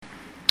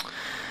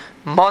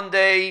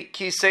Monday,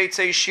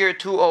 Kiseitze Shir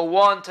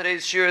 201.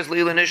 Today's Shir is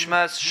Lila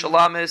Nishmas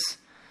Shalamis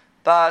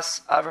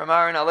Bas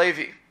Avramaran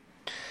Alevi.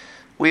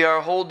 We are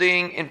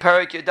holding in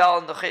Parak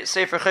Yadal in the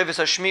Sefer Chavis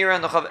Hashmira,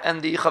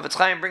 and the Chavetz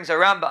Chaim brings a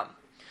Rambam.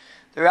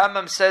 The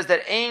Rambam says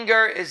that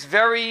anger is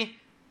very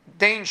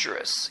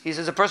dangerous. He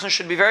says a person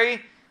should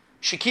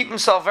keep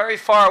himself very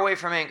far away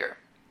from anger.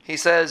 He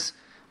says,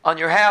 on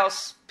your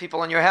house,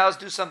 people in your house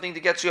do something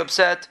that gets you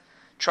upset,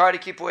 try to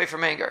keep away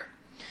from anger.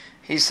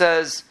 He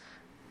says,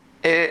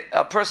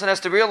 a person has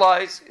to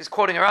realize, he's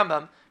quoting a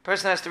Rambam, a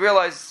person has to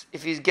realize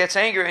if he gets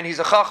angry and he's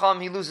a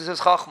Chacham, he loses his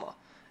Chachma.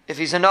 If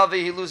he's a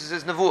Navi, he loses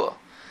his Nevuah.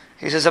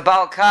 He says a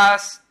Baal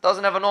Kas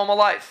doesn't have a normal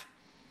life.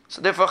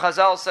 So therefore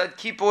Chazal said,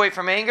 keep away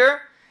from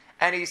anger.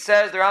 And he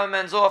says, the Rambam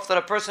ends off that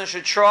a person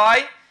should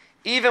try,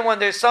 even when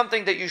there's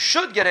something that you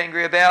should get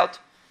angry about,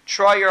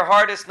 try your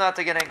hardest not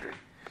to get angry.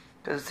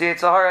 Because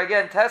it's a hard,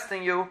 again,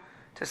 testing you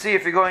to see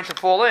if you're going to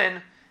fall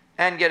in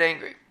and get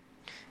angry.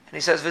 And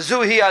he says,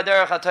 V'zuhi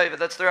aderech ha'tova.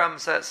 That's the Rambam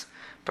says.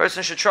 A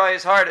person should try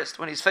his hardest.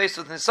 When he's faced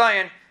with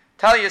Nisayan,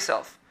 tell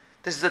yourself,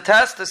 this is a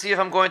test to see if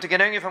I'm going to get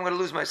angry, if I'm going to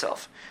lose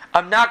myself.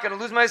 I'm not going to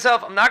lose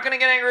myself. I'm not going to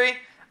get angry.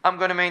 I'm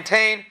going to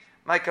maintain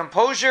my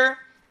composure.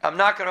 I'm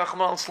not going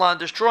to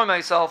destroy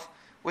myself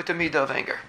with the midah of anger.